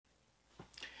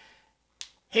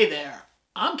Hey there,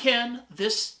 I'm Ken.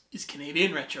 This is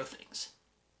Canadian Retro Things.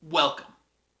 Welcome.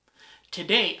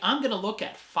 Today I'm going to look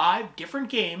at 5 different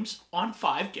games on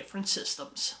 5 different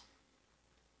systems.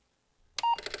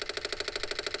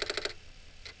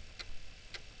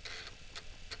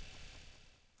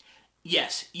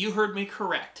 Yes, you heard me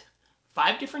correct.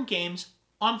 5 different games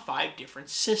on 5 different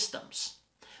systems.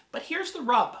 But here's the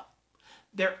rub.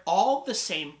 They're all the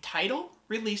same title,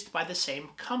 released by the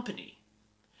same company.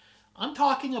 I'm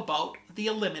talking about the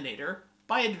Eliminator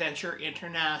by Adventure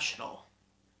International.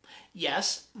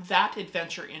 Yes, that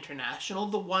Adventure International,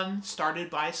 the one started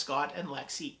by Scott and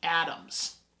Lexi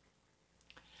Adams.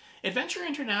 Adventure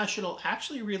International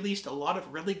actually released a lot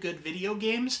of really good video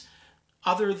games,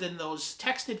 other than those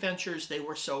text adventures they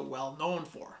were so well known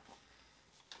for.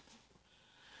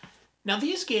 Now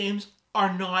these games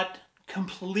are not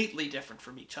completely different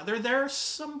from each other. There are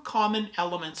some common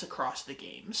elements across the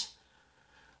games.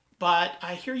 But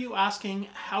I hear you asking,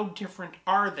 how different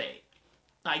are they?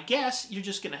 I guess you're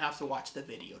just going to have to watch the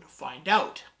video to find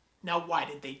out. Now, why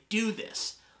did they do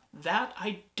this? That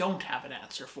I don't have an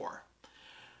answer for.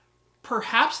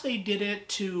 Perhaps they did it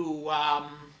to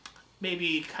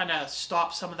maybe kind of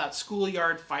stop some of that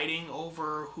schoolyard fighting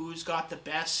over who's got the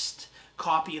best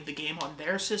copy of the game on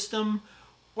their system.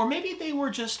 Or maybe they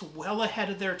were just well ahead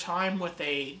of their time with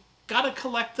a gotta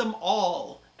collect them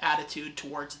all attitude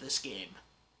towards this game.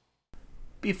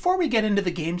 Before we get into the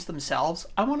games themselves,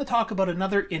 I want to talk about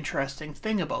another interesting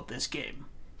thing about this game.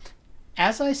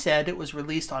 As I said, it was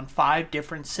released on 5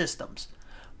 different systems.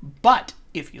 But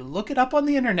if you look it up on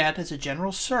the internet as a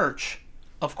general search,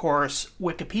 of course,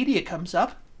 Wikipedia comes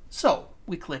up, so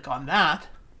we click on that.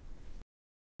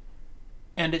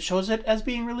 And it shows it as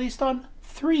being released on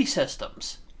 3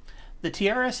 systems. The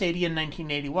TRS-80 in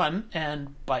 1981,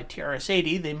 and by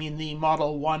TRS-80 they mean the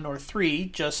Model 1 or 3,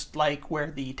 just like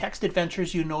where the text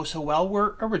adventures you know so well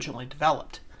were originally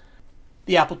developed.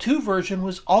 The Apple II version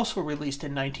was also released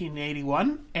in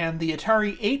 1981, and the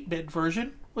Atari 8-bit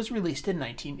version was released in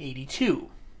 1982.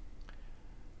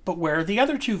 But where are the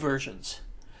other 2 versions?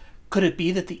 Could it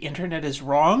be that the internet is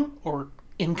wrong or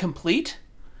incomplete?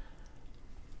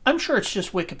 I'm sure it's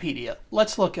just Wikipedia.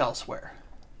 Let's look elsewhere.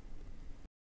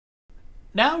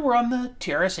 Now we're on the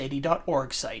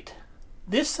TRS-80.org site.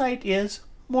 This site is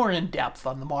more in-depth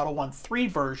on the Model 1.3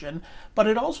 version, but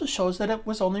it also shows that it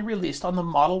was only released on the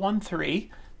Model 1.3,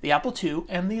 the Apple II,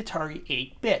 and the Atari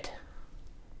 8-bit.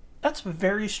 That's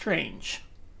very strange.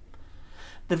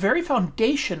 The very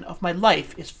foundation of my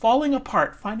life is falling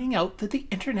apart finding out that the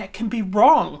internet can be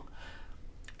wrong.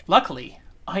 Luckily,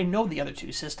 I know the other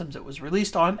 2 systems it was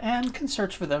released on and can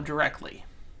search for them directly.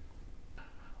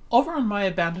 Over on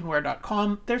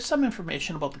myabandonware.com, there's some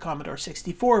information about the Commodore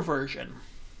 64 version.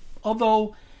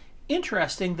 Although,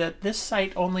 interesting that this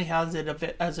site only has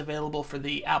it as available for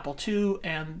the Apple II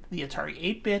and the Atari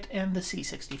 8-bit and the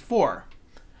C64.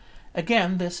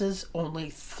 Again, this is only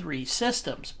 3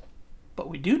 systems, but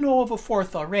we do know of a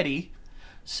 4th already,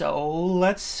 so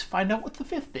let's find out what the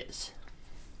 5th is.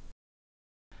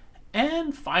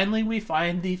 And finally we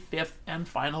find the 5th and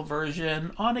final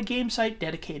version on a game site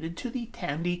dedicated to the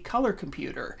Tandy color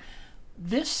computer.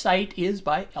 This site is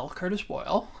by L. Curtis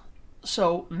Boyle,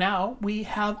 so now we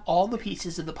have all the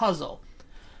pieces of the puzzle.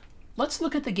 Let's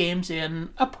look at the games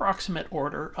in approximate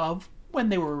order of when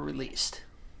they were released.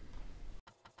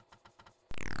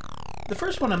 The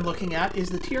first one I'm looking at is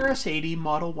the TRS-80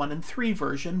 Model 1 and 3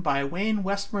 version by Wayne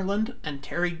Westmoreland and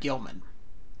Terry Gilman.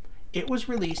 It was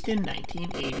released in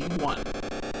 1981.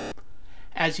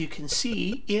 As you can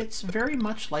see, it's very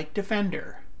much like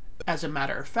Defender. As a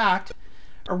matter of fact,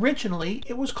 originally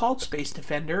it was called Space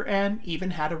Defender and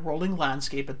even had a rolling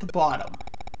landscape at the bottom.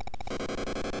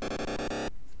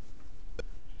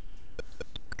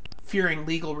 Fearing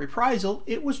legal reprisal,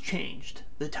 it was changed.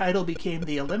 The title became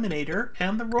the Eliminator,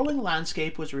 and the rolling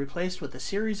landscape was replaced with a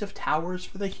series of towers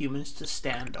for the humans to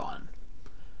stand on.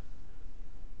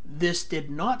 This did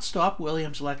not stop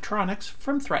Williams Electronics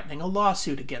from threatening a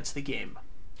lawsuit against the game.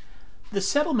 The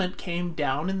settlement came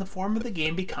down in the form of the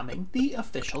game becoming the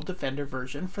official Defender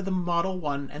version for the Model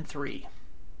 1 and 3.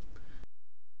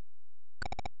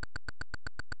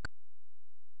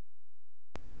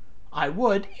 I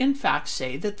would, in fact,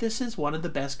 say that this is one of the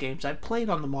best games I've played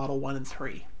on the Model 1 and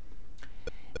 3.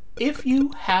 If you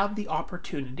have the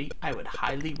opportunity, I would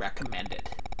highly recommend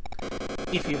it.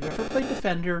 If you've ever played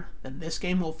Defender, then this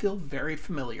game will feel very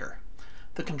familiar.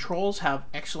 The controls have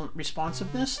excellent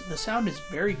responsiveness, the sound is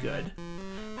very good.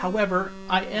 However,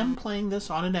 I am playing this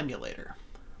on an emulator.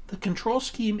 The control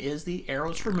scheme is the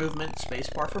arrows for movement,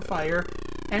 spacebar for fire,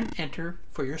 and enter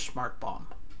for your smart bomb.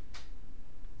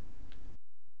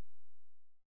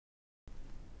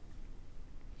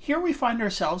 Here we find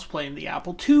ourselves playing the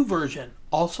Apple II version,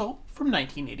 also from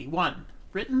 1981,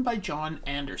 written by John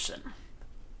Anderson.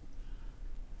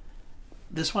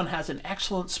 This one has an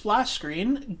excellent splash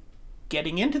screen.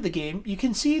 Getting into the game, you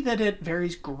can see that it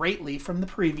varies greatly from the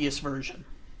previous version.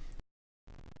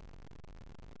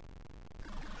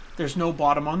 There's no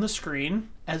bottom on the screen,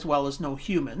 as well as no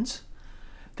humans.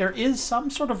 There is some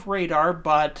sort of radar,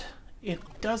 but it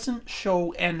doesn't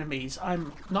show enemies.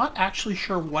 I'm not actually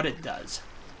sure what it does.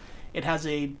 It has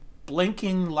a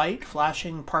blinking light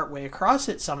flashing partway across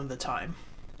it some of the time.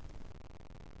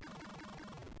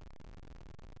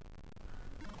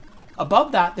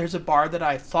 Above that, there's a bar that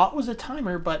I thought was a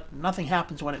timer, but nothing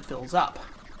happens when it fills up.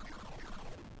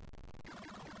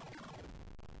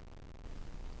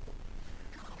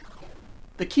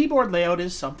 The keyboard layout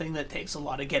is something that takes a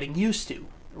lot of getting used to.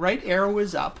 Right arrow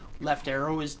is up, left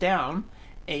arrow is down,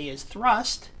 A is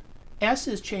thrust, S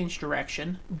is change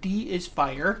direction, D is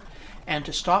fire, and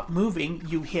to stop moving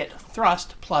you hit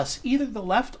thrust plus either the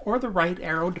left or the right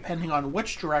arrow depending on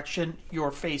which direction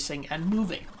you're facing and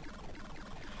moving.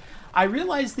 I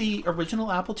realize the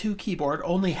original Apple II keyboard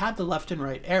only had the left and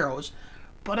right arrows,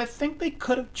 but I think they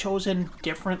could have chosen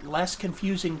different, less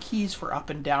confusing keys for up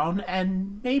and down,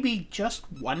 and maybe just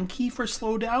one key for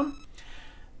slow down.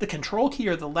 The control key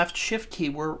or the left shift key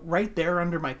were right there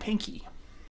under my pinky.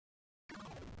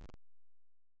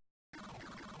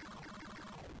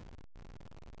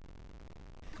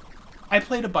 I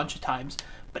played a bunch of times,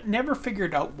 but never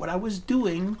figured out what I was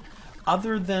doing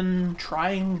other than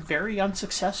trying very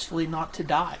unsuccessfully not to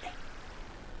die.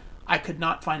 I could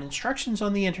not find instructions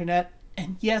on the internet,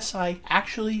 and yes, I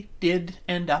actually did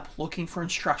end up looking for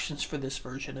instructions for this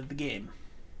version of the game.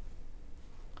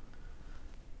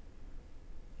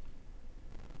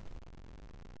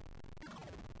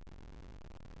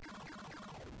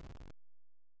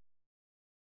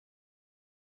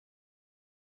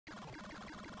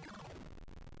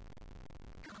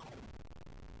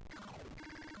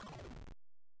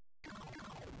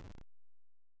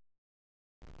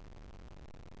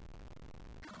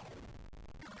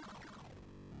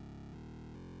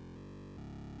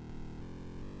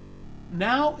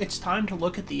 Now it's time to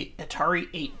look at the Atari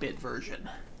 8-bit version.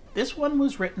 This one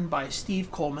was written by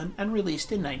Steve Coleman and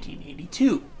released in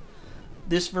 1982.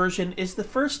 This version is the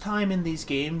first time in these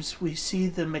games we see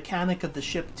the mechanic of the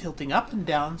ship tilting up and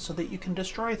down so that you can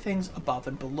destroy things above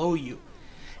and below you,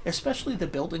 especially the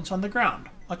buildings on the ground,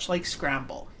 much like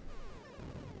Scramble.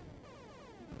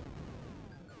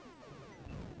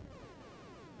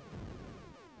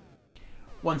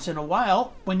 Once in a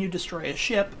while, when you destroy a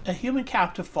ship, a human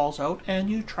captive falls out and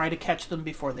you try to catch them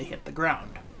before they hit the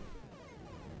ground.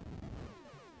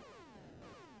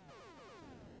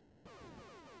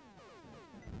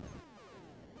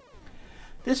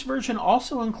 This version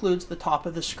also includes the top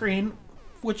of the screen,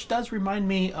 which does remind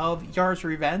me of Yar's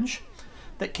Revenge,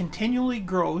 that continually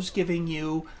grows, giving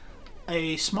you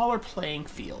a smaller playing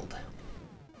field.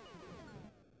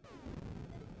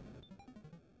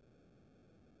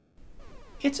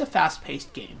 It's a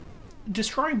fast-paced game.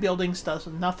 Destroying buildings does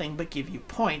nothing but give you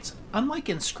points, unlike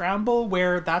in Scramble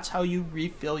where that's how you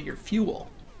refill your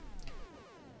fuel.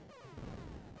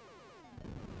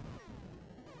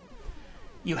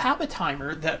 You have a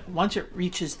timer that once it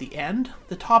reaches the end,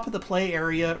 the top of the play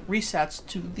area resets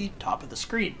to the top of the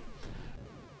screen.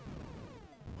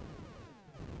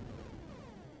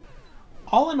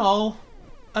 All in all,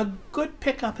 a good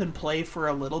pick up and play for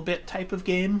a little bit type of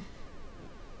game.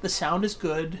 The sound is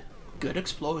good, good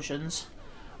explosions.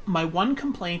 My one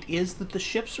complaint is that the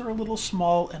ships are a little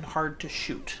small and hard to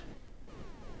shoot.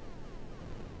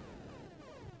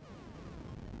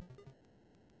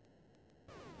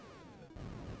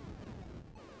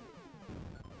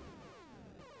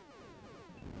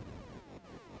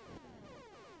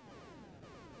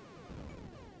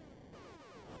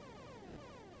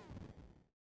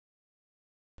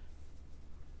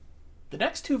 The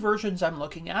next two versions I'm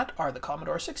looking at are the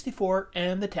Commodore 64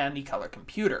 and the Tandy color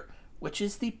computer, which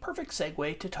is the perfect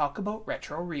segue to talk about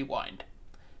Retro Rewind.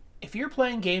 If you're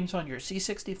playing games on your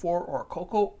C64 or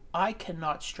Coco, I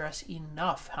cannot stress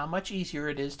enough how much easier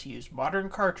it is to use modern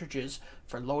cartridges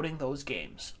for loading those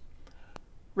games.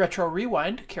 Retro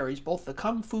Rewind carries both the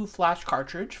Kung Fu Flash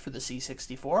cartridge for the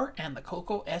C64 and the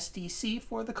Coco SDC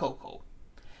for the Coco.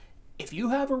 If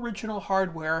you have original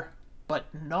hardware, but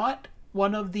not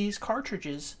one of these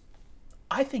cartridges,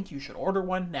 I think you should order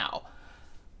one now.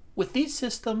 With these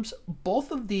systems,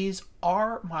 both of these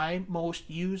are my most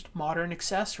used modern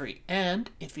accessory, and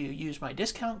if you use my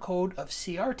discount code of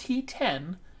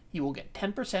CRT10, you will get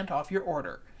 10% off your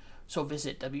order. So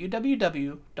visit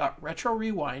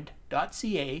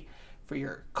www.retrorewind.ca for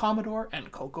your Commodore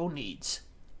and Coco needs.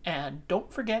 And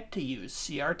don't forget to use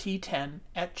CRT10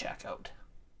 at checkout.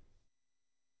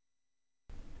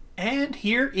 And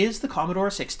here is the Commodore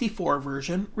 64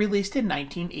 version, released in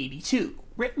 1982,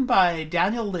 written by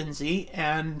Daniel Lindsay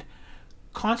and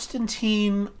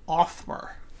Konstantin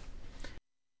Othmer.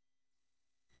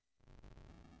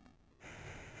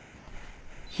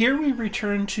 Here we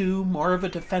return to more of a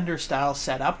Defender style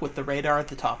setup with the radar at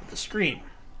the top of the screen.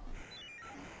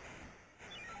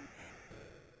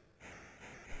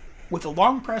 With a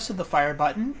long press of the fire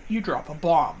button, you drop a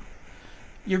bomb.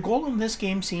 Your goal in this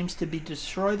game seems to be to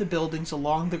destroy the buildings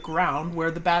along the ground where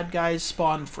the bad guys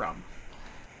spawn from.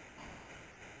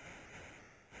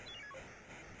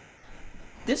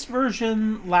 This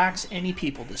version lacks any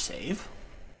people to save.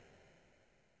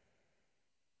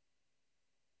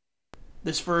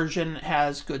 This version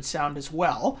has good sound as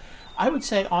well. I would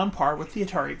say on par with the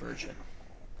Atari version.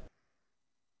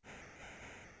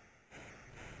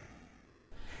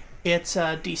 It's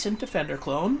a decent Defender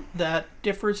clone that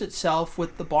differs itself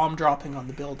with the bomb dropping on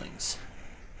the buildings.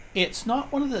 It's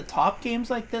not one of the top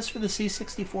games like this for the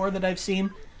C64 that I've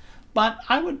seen, but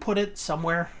I would put it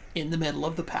somewhere in the middle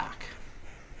of the pack.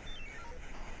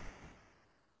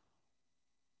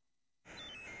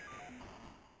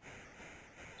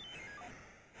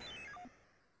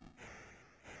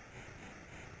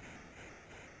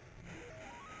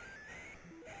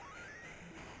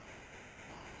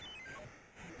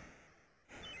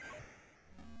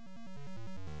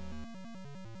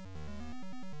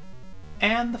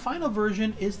 And the final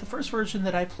version is the first version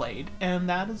that I played, and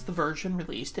that is the version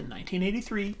released in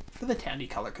 1983 for the Tandy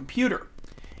color computer.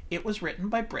 It was written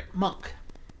by Britt Monk.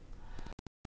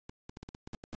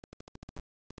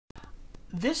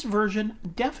 This version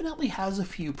definitely has a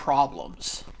few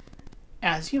problems.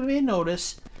 As you may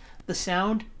notice, the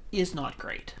sound is not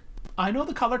great. I know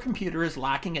the color computer is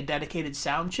lacking a dedicated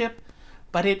sound chip,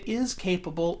 but it is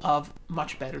capable of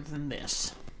much better than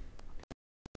this.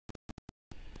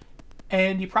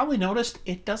 And you probably noticed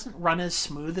it doesn't run as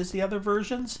smooth as the other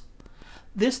versions.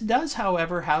 This does,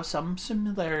 however, have some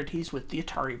similarities with the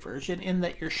Atari version in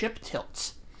that your ship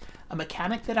tilts, a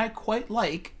mechanic that I quite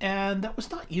like and that was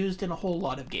not used in a whole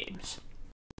lot of games.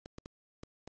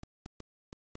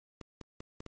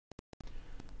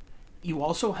 You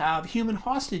also have human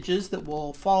hostages that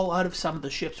will fall out of some of the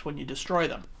ships when you destroy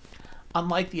them.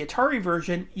 Unlike the Atari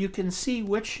version, you can see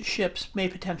which ships may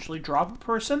potentially drop a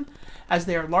person, as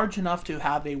they are large enough to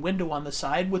have a window on the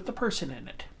side with the person in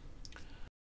it.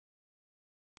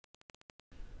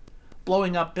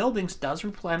 Blowing up buildings does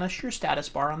replenish your status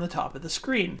bar on the top of the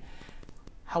screen.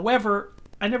 However,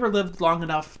 I never lived long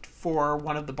enough for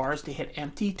one of the bars to hit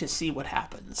empty to see what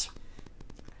happens.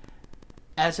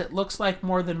 As it looks like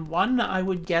more than one, I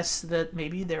would guess that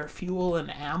maybe they're fuel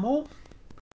and ammo.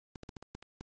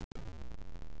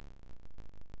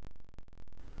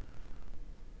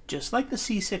 Just like the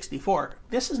C64,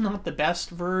 this is not the best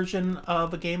version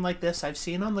of a game like this I've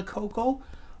seen on the Coco,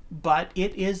 but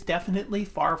it is definitely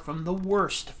far from the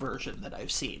worst version that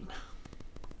I've seen.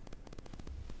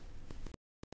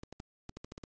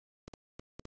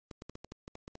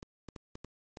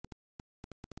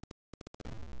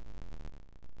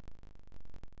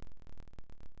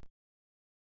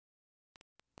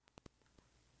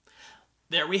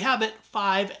 There we have it,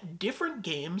 5 different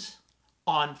games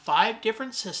on 5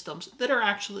 different systems that are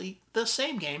actually the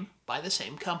same game by the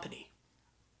same company.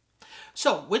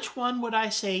 So, which one would I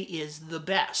say is the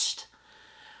best?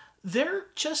 They're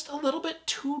just a little bit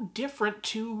too different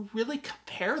to really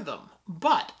compare them,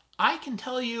 but I can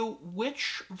tell you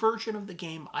which version of the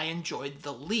game I enjoyed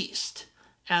the least,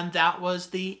 and that was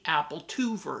the Apple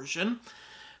II version,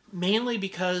 mainly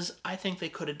because I think they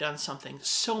could have done something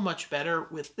so much better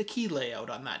with the key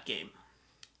layout on that game.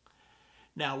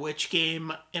 Now, which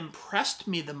game impressed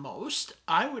me the most?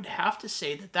 I would have to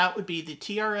say that that would be the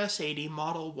TRS-80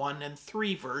 Model 1 and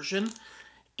 3 version.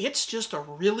 It's just a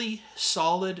really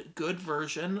solid, good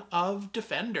version of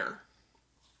Defender.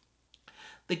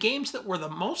 The games that were the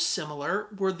most similar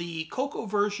were the Coco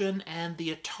version and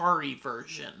the Atari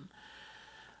version.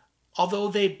 Although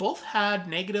they both had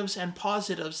negatives and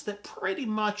positives that pretty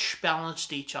much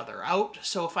balanced each other out,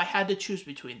 so if I had to choose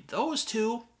between those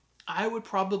two, I would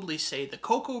probably say the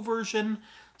Coco version,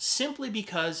 simply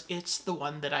because it's the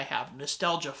one that I have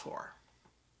nostalgia for.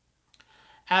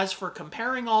 As for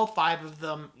comparing all 5 of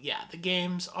them, yeah, the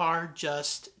games are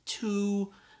just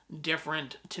too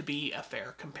different to be a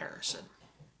fair comparison.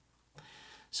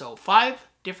 So 5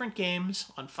 different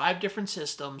games on 5 different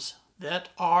systems that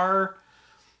are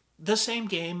the same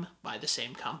game by the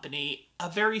same company, a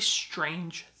very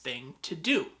strange thing to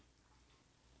do.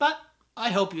 But I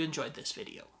hope you enjoyed this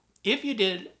video. If you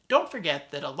did, don't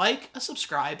forget that a like, a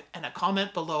subscribe, and a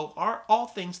comment below are all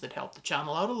things that help the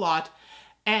channel out a lot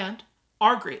and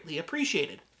are greatly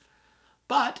appreciated.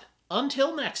 But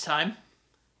until next time,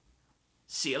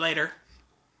 see you later.